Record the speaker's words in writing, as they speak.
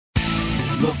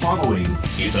The following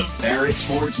is a Barrett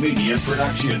Sports Media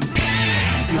production.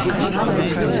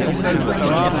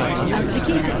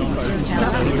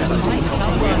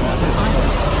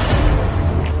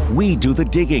 We do the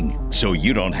digging, so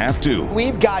you don't have to.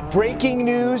 We've got breaking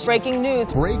news. Breaking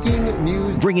news. Breaking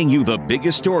news. Bringing you the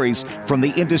biggest stories from the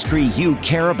industry you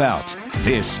care about.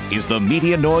 This is the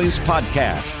Media Noise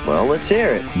Podcast. Well, let's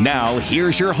hear it. Now,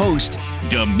 here's your host,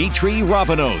 Dimitri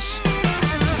Ravanos.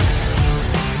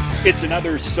 It's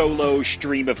another solo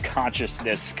stream of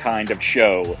consciousness kind of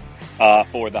show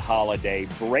for the holiday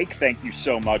break. Thank you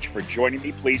so much for joining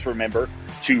me. Please remember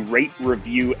to rate,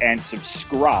 review, and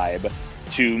subscribe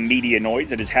to Media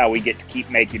Noise. It is how we get to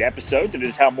keep making episodes. It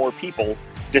is how more people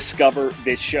discover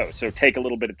this show. So take a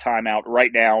little bit of time out right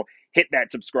now, hit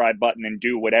that subscribe button, and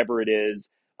do whatever it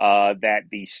is that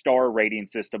the star rating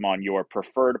system on your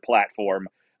preferred platform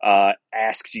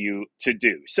asks you to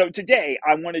do. So today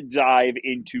I want to dive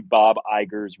into Bob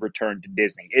Iger's return to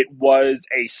Disney. It was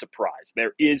a surprise.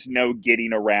 There is no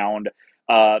getting around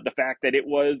the fact that it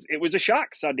was a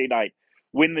shock Sunday night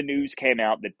when the news came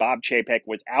out that Bob Chapek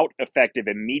was out effective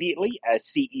immediately as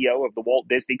CEO of the Walt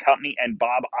Disney Company and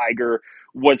Bob Iger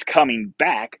was coming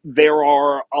back. There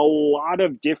are a lot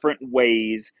of different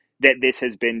ways that this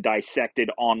has been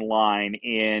dissected online,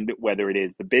 and whether it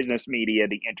is the business media,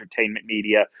 the entertainment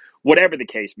media, whatever the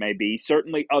case may be.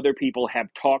 Certainly other people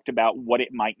have talked about what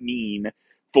it might mean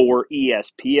for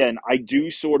ESPN. I do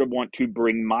sort of want to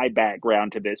bring my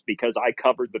background to this because I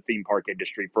covered the theme park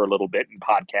industry for a little bit in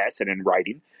podcasts and in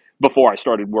writing before I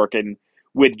started working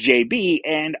with JB,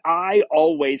 and I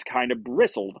always kind of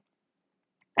bristled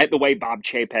at the way Bob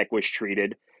Chapek was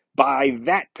treated by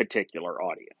that particular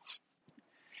audience.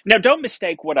 Now, don't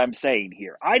mistake what I'm saying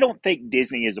here. I don't think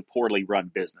Disney is a poorly run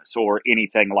business or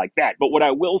anything like that. But what I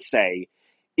will say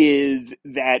is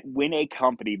that when a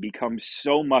company becomes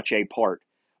so much a part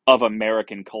of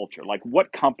American culture, like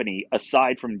what company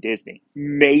aside from Disney,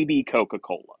 maybe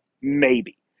Coca-Cola,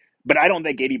 maybe, but I don't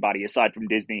think anybody aside from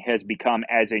Disney has become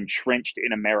as entrenched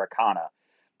in Americana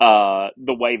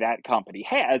the way that company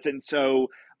has. And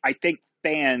so I think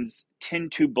fans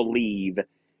tend to believe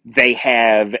they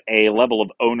have a level of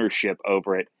ownership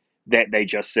over it that they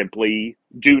just simply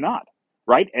do not,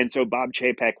 right? And so Bob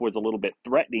Chapek was a little bit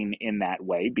threatening in that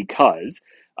way because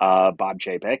Bob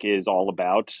Chapek is all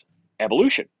about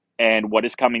evolution and what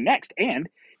is coming next. And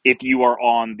if you are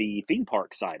on the theme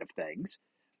park side of things,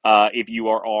 if you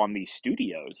are on the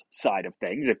studios side of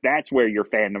things, if that's where your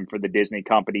fandom for the Disney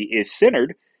company is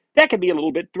centered, that can be a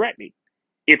little bit threatening.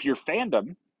 If your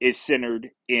fandom is centered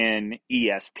in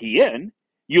ESPN,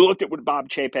 you looked at what Bob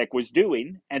Chapek was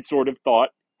doing and sort of thought,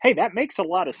 hey, that makes a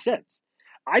lot of sense.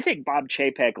 I think Bob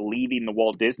Chapek leaving the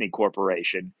Walt Disney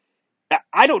Corporation,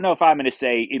 I don't know if I'm going to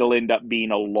say it'll end up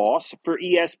being a loss for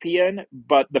ESPN,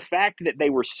 but the fact that they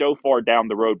were so far down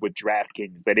the road with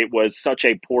DraftKings, that it was such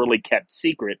a poorly kept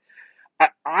secret,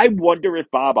 I wonder if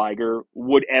Bob Iger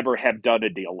would ever have done a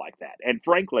deal like that. And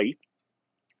frankly,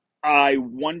 I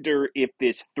wonder if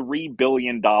this $3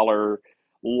 billion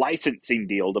licensing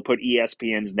deal to put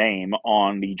ESPN's name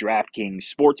on the DraftKings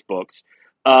sports books,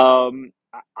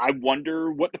 I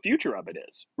wonder what the future of it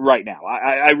is right now.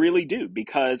 I really do,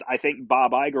 because I think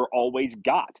Bob Iger always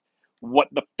got what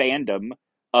the fandom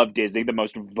of Disney, the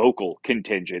most vocal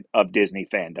contingent of Disney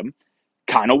fandom,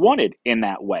 kind of wanted in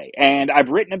that way. And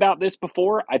I've written about this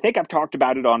before. I think I've talked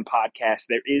about it on podcasts.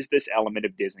 There is this element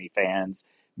of Disney fans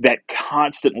that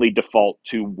constantly default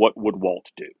to what would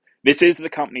Walt do. This is the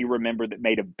company, remember, that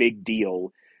made a big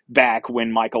deal back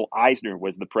when Michael Eisner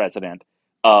was the president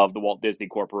of the Walt Disney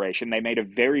Corporation. They made a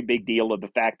very big deal of the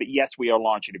fact that, yes, we are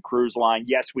launching a cruise line.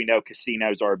 Yes, we know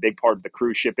casinos are a big part of the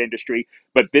cruise ship industry,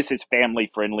 but this is family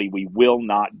friendly. We will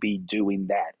not be doing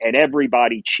that. And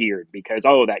everybody cheered because,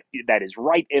 that is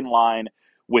right in line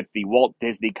with the Walt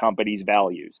Disney Company's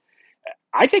values.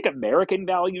 I think American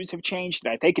values have changed,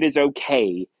 and I think it is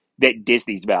okay that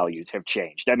Disney's values have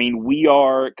changed. I mean, we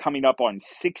are coming up on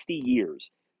 60 years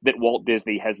that Walt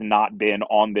Disney has not been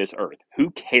on this earth.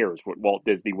 Who cares what Walt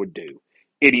Disney would do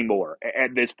anymore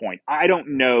at this point? I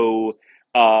don't know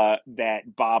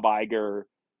that Bob Iger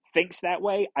thinks that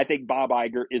way. I think Bob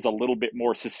Iger is a little bit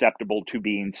more susceptible to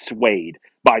being swayed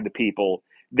by the people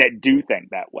that do think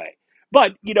that way.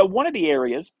 But, one of the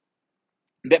areas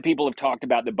that people have talked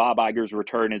about that Bob Iger's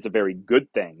return is a very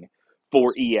good thing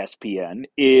for ESPN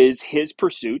is his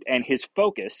pursuit and his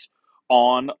focus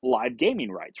on live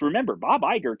gaming rights. Remember, Bob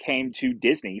Iger came to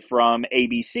Disney from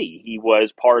ABC. He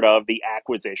was part of the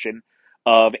acquisition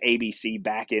of ABC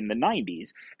back in the 90s.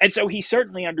 And so he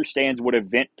certainly understands what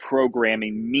event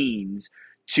programming means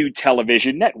to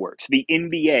television networks. The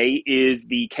NBA is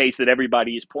the case that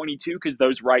everybody is pointing to because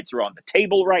those rights are on the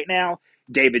table right now.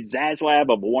 David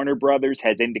Zaslav of Warner Brothers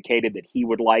has indicated that he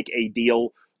would like a deal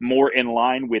more in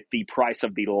line with the price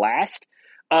of the last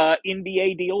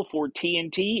NBA deal for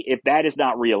TNT. If that is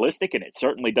not realistic, and it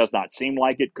certainly does not seem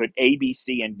like it, could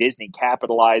ABC and Disney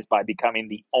capitalize by becoming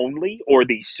the only or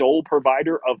the sole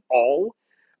provider of all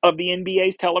of the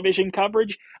NBA's television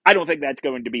coverage? I don't think that's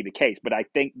going to be the case, but I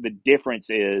think the difference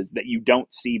is that you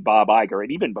don't see Bob Iger,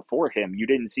 and even before him, you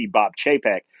didn't see Bob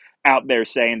Chapek out there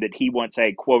saying that he wants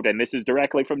a, quote, and this is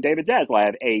directly from David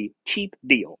Zaslav, a cheap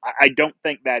deal. I don't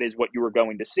think that is what you were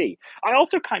going to see. I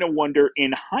also kind of wonder,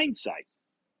 in hindsight,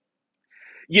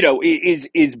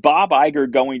 is Bob Iger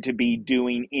going to be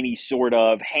doing any sort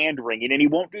of hand wringing? And he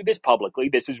won't do this publicly.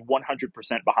 This is 100%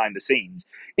 behind the scenes.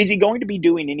 Is he going to be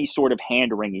doing any sort of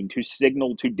hand wringing to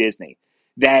signal to Disney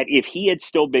that if he had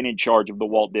still been in charge of the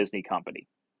Walt Disney Company,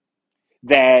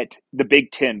 that the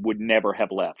Big Ten would never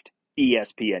have left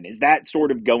ESPN? Is that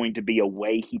sort of going to be a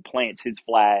way he plants his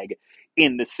flag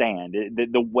in the sand?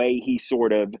 The way he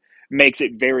sort of makes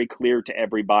it very clear to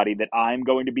everybody that I'm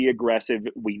going to be aggressive.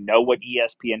 We know what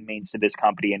ESPN means to this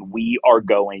company, and we are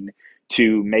going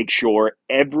to make sure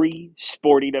every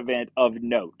sporting event of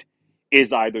note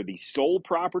is either the sole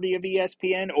property of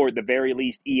ESPN or at the very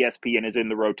least ESPN is in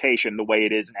the rotation the way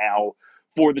it is now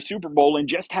for the Super Bowl. And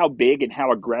just how big and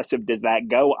how aggressive does that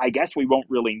go? I guess we won't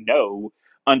really know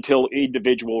until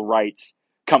individual rights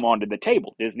come onto the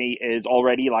table. Disney is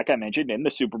already, like I mentioned, in the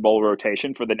Super Bowl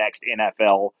rotation for the next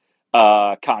NFL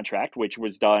contract, which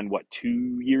was done,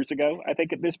 2 years ago, I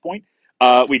think, at this point.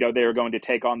 We know they're going to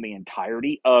take on the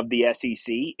entirety of the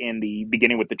SEC in the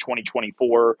beginning with the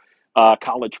 2024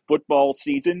 college football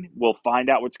season. We'll find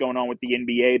out what's going on with the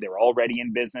NBA. They're already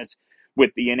in business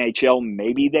with the NHL.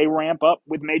 Maybe they ramp up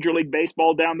with Major League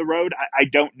Baseball down the road. I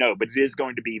don't know, but it is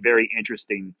going to be very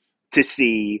interesting to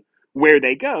see where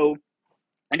they go.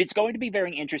 And it's going to be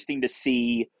very interesting to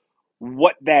see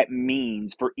what that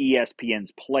means for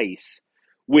ESPN's place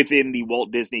within the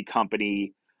Walt Disney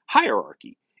Company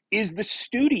hierarchy. Is the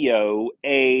studio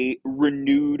a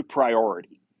renewed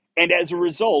priority? And as a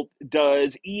result,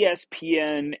 does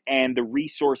ESPN and the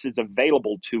resources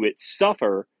available to it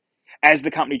suffer as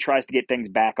the company tries to get things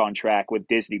back on track with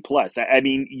Disney Plus? I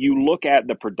mean, you look at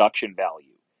the production value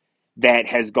that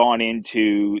has gone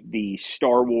into the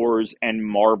Star Wars and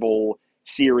Marvel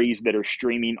series that are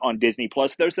streaming on Disney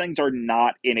Plus. Those things are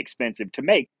not inexpensive to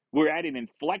make. We're at an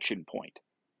inflection point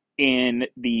in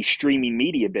the streaming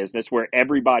media business where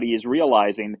everybody is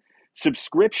realizing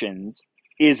subscriptions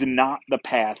is not the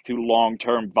path to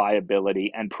long-term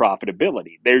viability and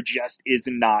profitability. There just is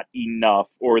not enough,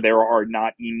 or there are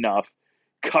not enough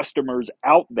customers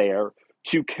out there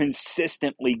to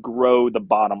consistently grow the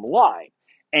bottom line.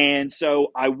 And so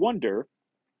I wonder,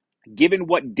 given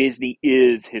what Disney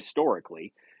is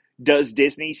historically, does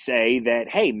Disney say that,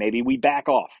 hey, maybe we back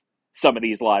off some of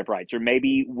these live rights, or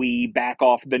maybe we back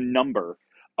off the number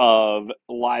of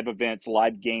live events,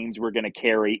 live games we're going to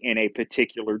carry in a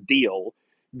particular deal,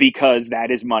 because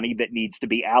that is money that needs to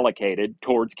be allocated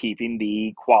towards keeping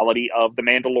the quality of The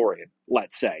Mandalorian,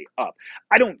 let's say, up.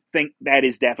 I don't think that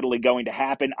is definitely going to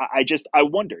happen. I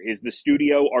wonder, is the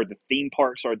studio, are the theme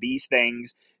parks, are these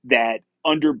things that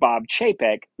under Bob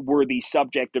Chapek were the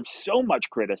subject of so much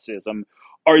criticism,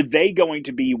 are they going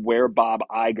to be where Bob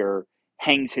Iger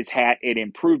hangs his hat in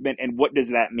improvement? And what does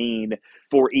that mean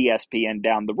for ESPN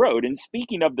down the road? And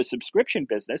speaking of the subscription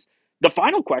business, the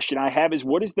final question I have is,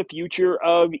 what is the future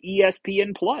of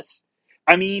ESPN Plus?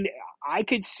 I mean, I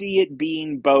could see it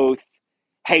being both,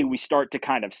 hey, we start to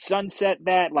kind of sunset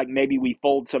that, like maybe we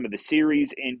fold some of the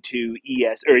series into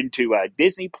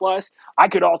Disney Plus. I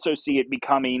could also see it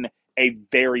becoming a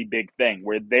very big thing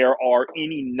where there are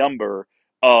any number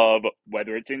of,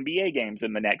 whether it's NBA games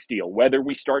in the next deal, whether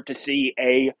we start to see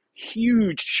a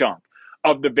huge chunk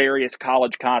of the various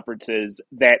college conferences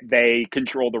that they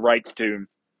control the rights to,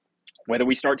 whether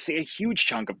we start to see a huge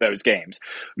chunk of those games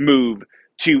move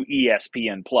to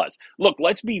ESPN Plus. Look,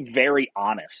 let's be very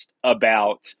honest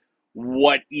about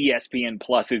what ESPN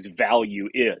Plus's value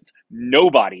is.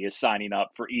 Nobody is signing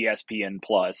up for ESPN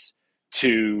Plus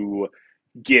to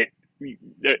get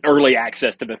early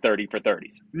access to the 30 for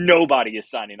 30s. Nobody is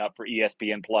signing up for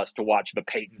ESPN Plus to watch the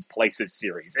Peyton's Places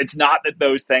series. It's not that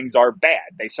those things are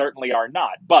bad. They certainly are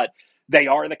not. But they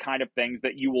are the kind of things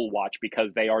that you will watch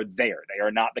because they are there. They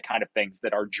are not the kind of things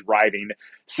that are driving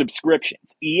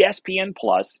subscriptions. ESPN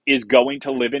Plus is going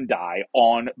to live and die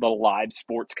on the live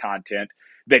sports content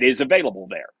that is available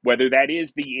there, whether that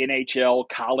is the NHL,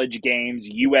 college games.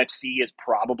 UFC is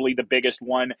probably the biggest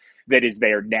one that is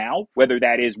there now, whether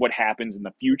that is what happens in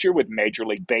the future with Major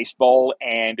League Baseball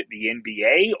and the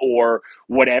NBA, or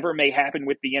whatever may happen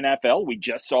with the NFL. We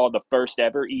just saw the first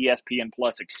ever ESPN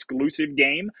Plus exclusive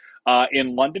game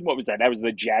in London. What was that? That was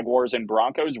the Jaguars and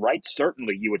Broncos, right?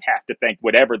 Certainly you would have to think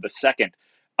whatever the second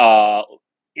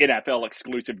NFL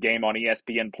exclusive game on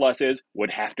ESPN Plus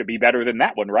would have to be better than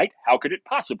that one, right? How could it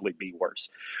possibly be worse?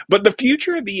 But the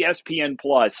future of ESPN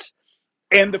Plus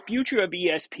and the future of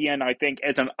ESPN, I think,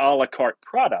 as an a la carte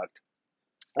product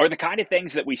are the kind of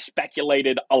things that we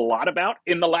speculated a lot about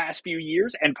in the last few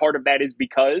years. And part of that is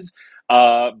because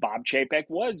Bob Chapek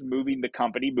was moving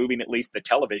at least the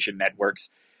television networks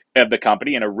of the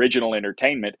company and original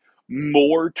entertainment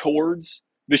more towards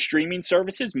the streaming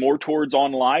services, more towards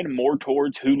online, more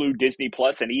towards Hulu, Disney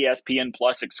Plus, and ESPN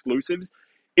Plus exclusives.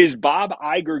 Is Bob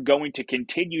Iger going to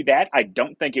continue that? I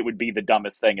don't think it would be the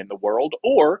dumbest thing in the world.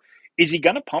 Or is he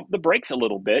going to pump the brakes a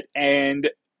little bit and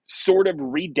sort of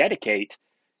rededicate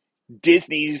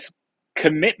Disney's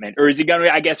commitment? Or is he going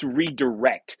to, I guess,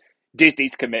 redirect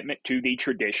Disney's commitment to the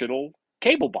traditional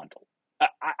cable bundle?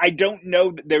 I don't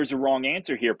know that there's a wrong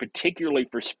answer here, particularly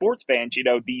for sports fans.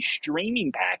 These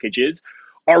streaming packages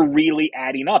are really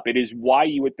adding up. It is why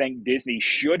you would think Disney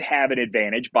should have an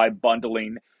advantage by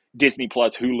bundling Disney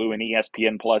Plus, Hulu, and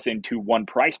ESPN Plus into one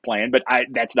price plan. But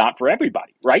that's not for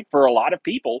everybody, right? For a lot of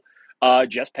people,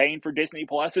 just paying for Disney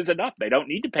Plus is enough. They don't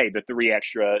need to pay the $3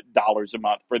 extra a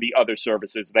month for the other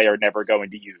services they are never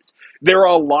going to use. There are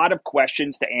a lot of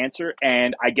questions to answer,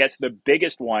 and I guess the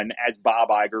biggest one, as Bob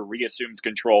Iger reassumes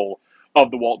control of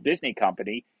the Walt Disney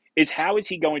Company, is how is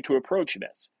he going to approach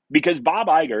this? Because Bob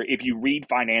Iger, if you read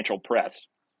financial press,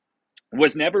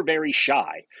 was never very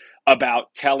shy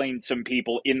about telling some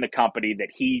people in the company that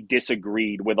he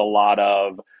disagreed with a lot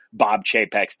of Bob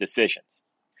Chapek's decisions.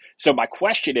 So my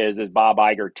question is, as Bob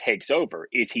Iger takes over,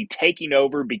 is he taking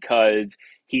over because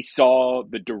he saw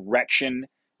the direction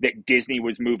that Disney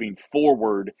was moving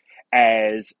forward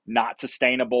as not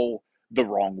sustainable, the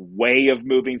wrong way of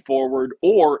moving forward?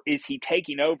 Or is he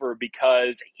taking over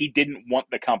because he didn't want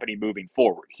the company moving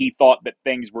forward? He thought that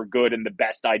things were good and the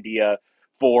best idea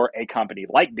for a company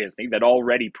like Disney that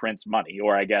already prints money,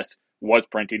 or I guess was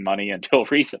printing money until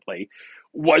recently,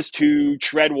 was to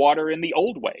tread water in the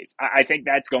old ways. I think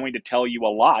that's going to tell you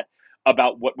a lot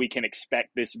about what we can expect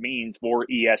this means for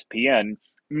ESPN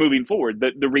moving forward.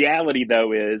 The reality,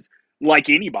 though, is, like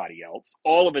anybody else,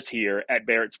 all of us here at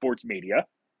Barrett Sports Media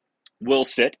will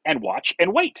sit and watch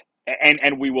and wait.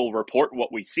 And we will report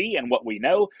what we see and what we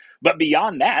know. But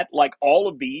beyond that, like, all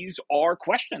of these are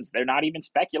questions. They're not even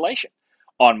speculation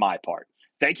on my part.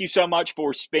 Thank you so much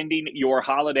for spending your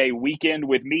holiday weekend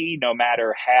with me, no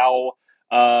matter how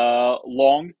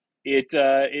long it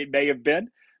may have been.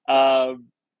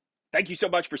 Thank you so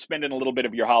much for spending a little bit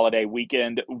of your holiday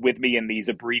weekend with me in these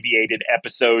abbreviated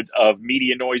episodes of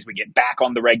Media Noise. We get back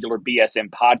on the regular BSM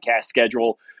podcast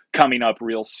schedule coming up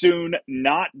real soon.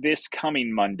 Not this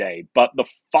coming Monday, but the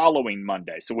following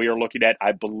Monday. So we are looking at,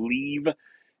 I believe,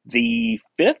 the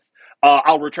 5th.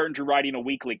 I'll return to writing a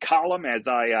weekly column as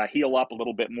I heal up a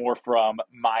little bit more from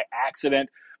my accident.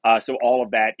 So all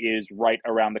of that is right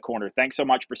around the corner. Thanks so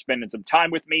much for spending some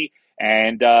time with me,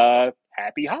 and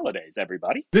happy holidays,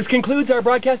 everybody. This concludes our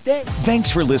broadcast day.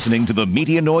 Thanks for listening to the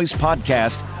Media Noise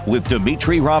Podcast with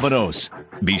Dimitri Ravanos.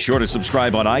 Be sure to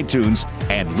subscribe on iTunes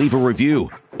and leave a review.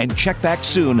 And check back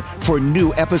soon for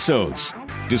new episodes.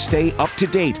 To stay up to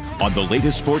date on the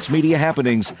latest sports media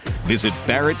happenings, visit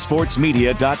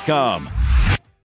BarrettSportsMedia.com.